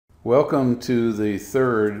Welcome to the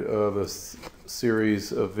third of a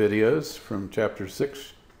series of videos from Chapter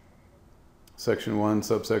 6, Section 1,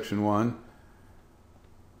 Subsection 1.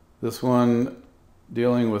 This one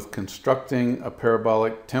dealing with constructing a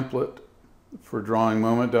parabolic template for drawing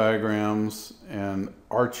moment diagrams and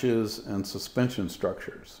arches and suspension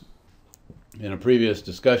structures. In a previous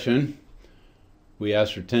discussion, we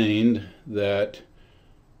ascertained that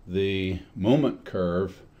the moment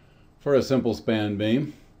curve for a simple span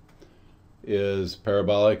beam is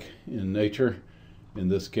parabolic in nature. In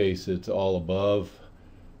this case, it's all above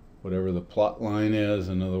whatever the plot line is.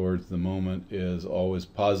 In other words, the moment is always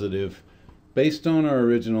positive based on our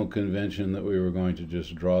original convention that we were going to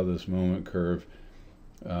just draw this moment curve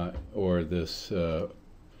or this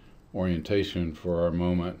orientation for our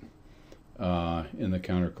moment in the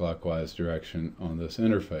counterclockwise direction on this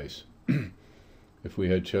interface. If we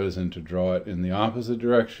had chosen to draw it in the opposite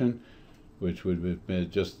direction, which would have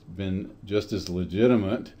been just as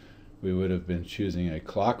legitimate, we would have been choosing a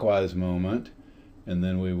clockwise moment, and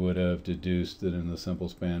then we would have deduced that in the simple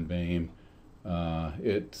span beam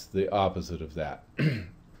it's the opposite of that.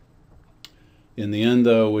 In the end,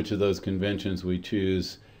 though, which of those conventions we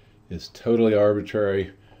choose is totally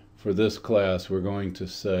arbitrary. For this class, we're going to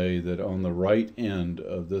say that on the right end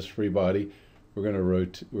of this free body, we're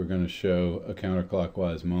going to show a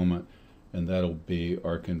counterclockwise moment, and that'll be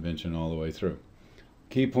our convention all the way through.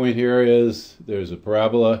 Key point here is there's a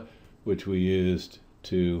parabola which we used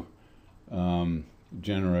to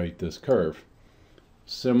generate this curve.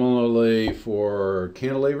 Similarly, for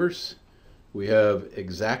cantilevers, we have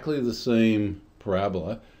exactly the same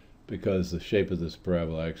parabola because the shape of this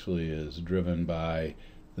parabola actually is driven by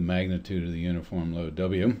the magnitude of the uniform load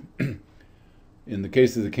W. In the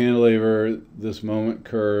case of the cantilever, this moment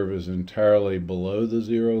curve is entirely below the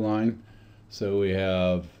zero line. So we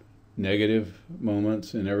have negative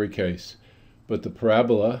moments in every case, but the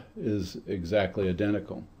parabola is exactly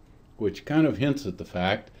identical, which kind of hints at the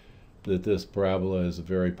fact that this parabola is a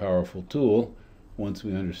very powerful tool once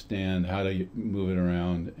we understand how to move it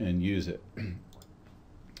around and use it.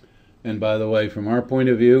 And by the way, from our point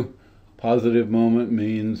of view, positive moment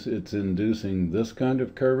means it's inducing this kind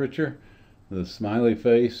of curvature, the smiley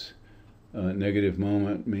face. Negative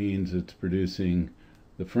moment means it's producing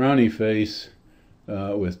the frowny face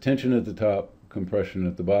with tension at the top, compression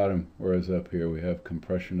at the bottom, whereas up here we have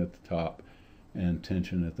compression at the top and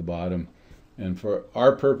tension at the bottom. And for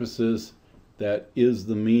our purposes, that is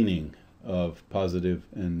the meaning of positive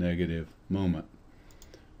and negative moment.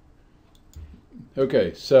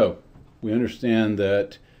 Okay, so we understand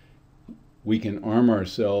that we can arm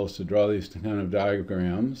ourselves to draw these kind of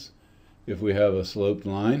diagrams if we have a sloped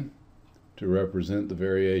line to represent the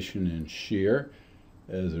variation in shear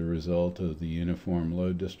as a result of the uniform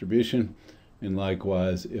load distribution, and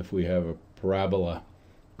likewise if we have a parabola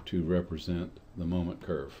to represent the moment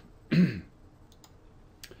curve.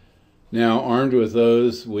 Now, armed with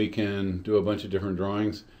those, we can do a bunch of different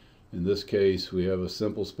drawings. In this case, we have a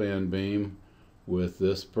simple span beam with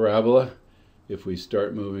this parabola. If we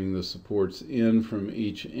start moving the supports in from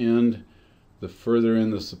each end, the further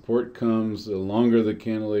in the support comes, the longer the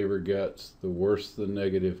cantilever gets, the worse the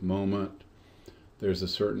negative moment. There's a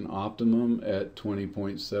certain optimum at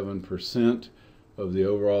 20.7% of the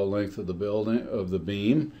overall length of the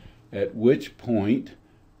beam, at which point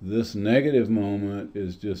this negative moment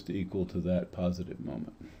is just equal to that positive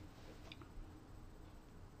moment.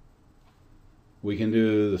 We can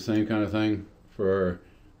do the same kind of thing for our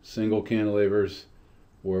single cantilevers,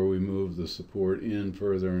 where we move the support in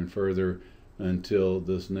further and further until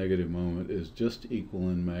this negative moment is just equal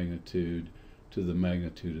in magnitude to the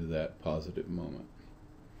magnitude of that positive moment.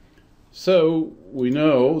 So we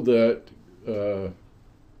know that a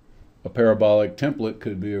parabolic template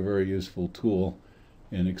could be a very useful tool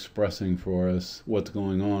in expressing for us what's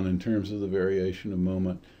going on in terms of the variation of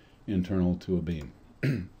moment internal to a beam.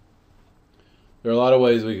 There are a lot of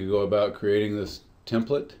ways we could go about creating this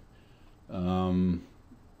template, and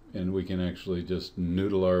we can actually just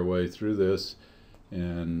noodle our way through this,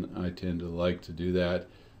 and I tend to like to do that.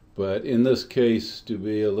 But in this case, to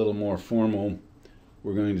be a little more formal,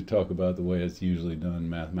 we're going to talk about the way it's usually done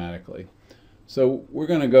mathematically. So we're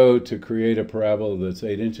going to go to create a parabola that's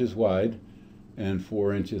 8 inches wide and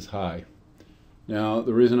 4 inches high. Now,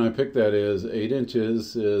 the reason I picked that is 8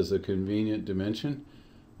 inches is a convenient dimension.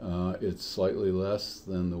 It's slightly less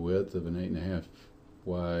than the width of an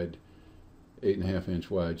 8.5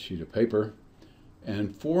 inch wide sheet of paper.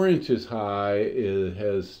 And 4 inches high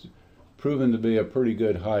has proven to be a pretty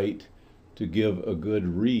good height to give a good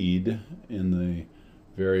read in the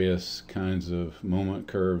various kinds of moment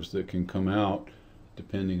curves that can come out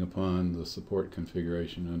depending upon the support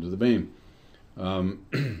configuration under the beam.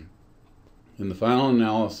 In the final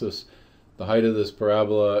analysis, the height of this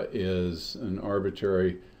parabola is an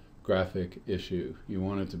arbitrary graphic issue. You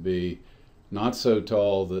want it to be not so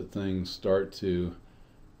tall that things start to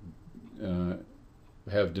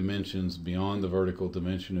have dimensions beyond the vertical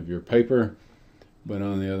dimension of your paper, but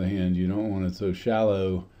on the other hand, you don't want it so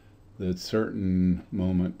shallow that certain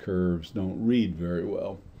moment curves don't read very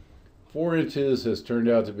well. 4 inches has turned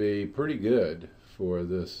out to be pretty good for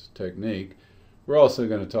this technique. We're also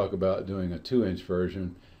going to talk about doing a 2-inch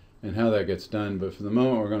version and how that gets done, but for the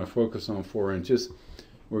moment we're going to focus on 4 inches.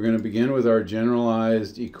 We're going to begin with our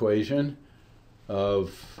generalized equation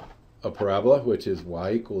of a parabola, which is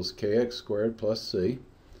y equals kx squared plus c.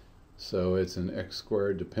 So it's an x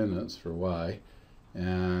squared dependence for y,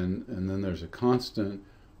 and then there's a constant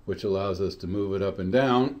which allows us to move it up and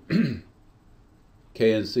down.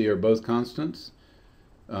 K and c are both constants.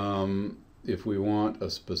 If we want a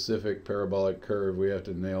specific parabolic curve, we have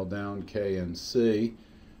to nail down k and c.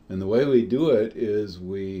 And the way we do it is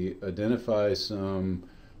we identify some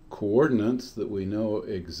coordinates that we know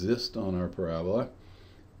exist on our parabola.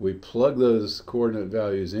 We plug those coordinate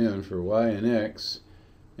values in for y and x,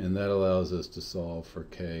 and that allows us to solve for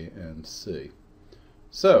k and c.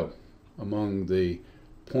 So, among the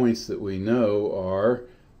points that we know are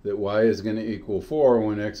that y is going to equal 4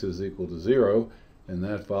 when x is equal to 0, and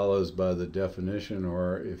that follows by the definition,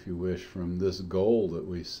 or if you wish, from this goal that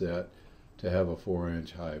we set to have a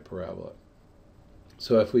 4-inch high parabola.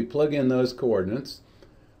 So if we plug in those coordinates,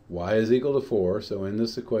 y is equal to 4, so in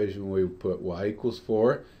this equation we put y equals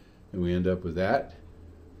 4, and we end up with that.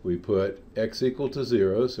 We put x equal to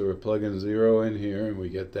 0, so we're plugging 0 in here, and we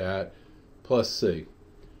get that, plus c.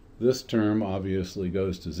 This term obviously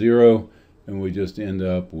goes to 0, and we just end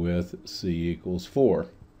up with c equals 4.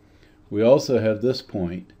 We also have this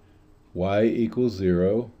point, y equals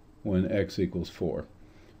 0 when x equals 4.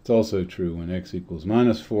 It's also true when x equals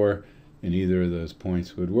minus 4, and either of those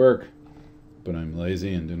points would work, but I'm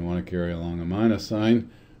lazy and didn't want to carry along a minus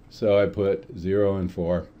sign, so I put 0 and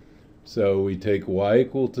 4. So we take y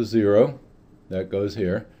equal to 0, that goes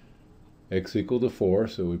here, x equal to 4,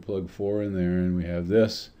 so we plug 4 in there, and we have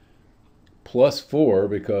this, plus 4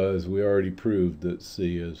 because we already proved that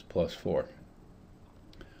c is plus 4.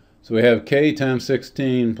 So we have k times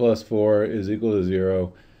 16 plus 4 is equal to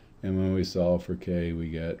 0, and when we solve for k we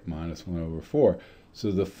get minus 1 over 4. So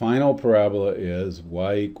the final parabola is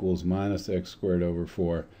y equals minus x squared over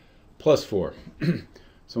 4 plus 4.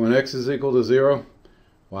 So when x is equal to 0,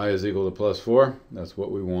 y is equal to plus 4. That's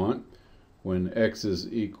what we want. When x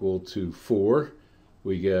is equal to 4,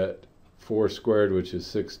 we get 4 squared, which is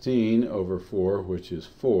 16, over 4, which is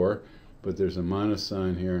 4. But there's a minus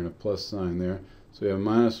sign here and a plus sign there. So we have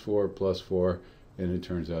minus 4 plus 4, and it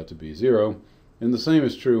turns out to be 0. And the same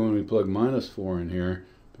is true when we plug minus 4 in here,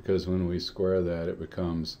 because when we square that, it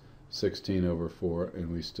becomes 16 over 4,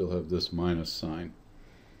 and we still have this minus sign.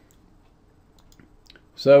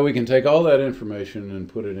 So we can take all that information and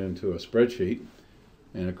put it into a spreadsheet.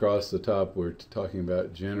 And across the top, we're talking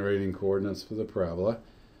about generating coordinates for the parabola.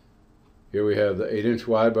 Here we have the 8-inch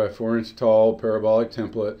wide by 4-inch tall parabolic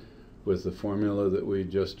template with the formula that we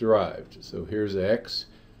just derived. So here's x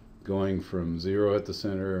going from 0 at the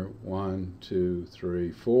center, 1, 2,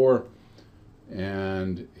 3, 4.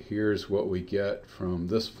 And here's what we get from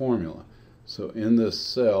this formula. So in this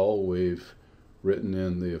cell, we've written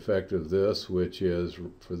in the effect of this, which is,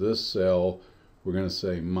 for this cell, we're going to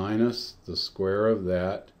say minus the square of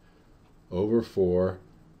that over 4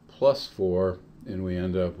 plus 4, and we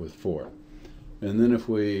end up with 4. And then if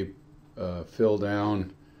we fill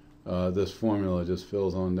down, this formula just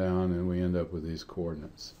fills on down, and we end up with these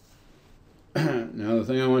coordinates. Now the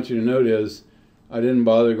thing I want you to note is I didn't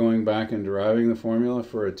bother going back and deriving the formula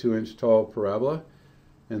for a 2-inch tall parabola,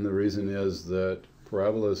 and the reason is that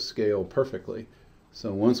parabolas scale perfectly.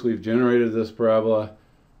 So once we've generated this parabola,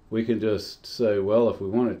 we can just say, well, if we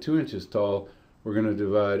want it 2 inches tall, we're going to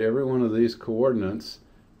divide every one of these coordinates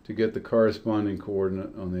to get the corresponding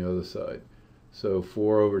coordinate on the other side. So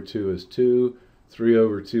 4 over 2 is 2, 3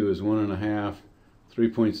 over 2 is 1.5,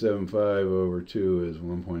 3.75 over 2 is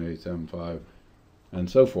 1.875, and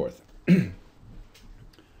so forth.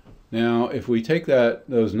 Now, if we take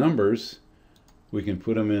those numbers, we can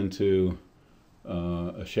put them into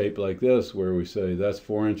a shape like this, where we say that's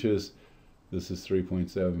 4 inches, this is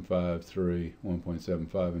 3.75, 3,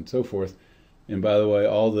 1.75, and so forth. And by the way,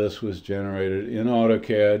 all this was generated in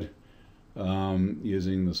AutoCAD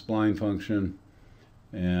using the spline function.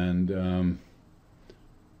 And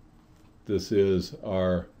this is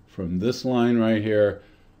our, from this line right here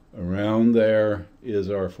Around there is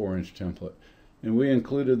our 4-inch template. And we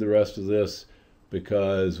included the rest of this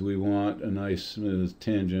because we want a nice smooth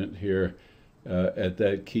tangent here at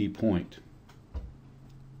that key point.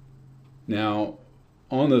 Now,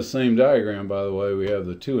 on the same diagram, by the way, we have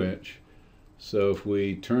the 2-inch. So if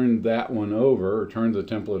we turn that one over, or turn the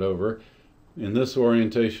template over, in this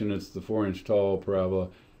orientation it's the 4-inch tall parabola,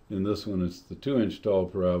 in this one it's the 2-inch tall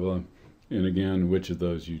parabola, and again, which of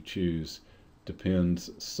those you choose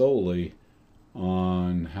depends solely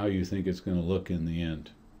on how you think it's going to look in the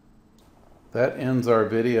end. That ends our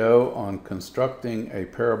video on constructing a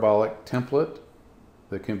parabolic template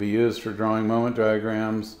that can be used for drawing moment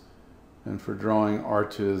diagrams and for drawing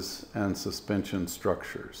arches and suspension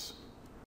structures.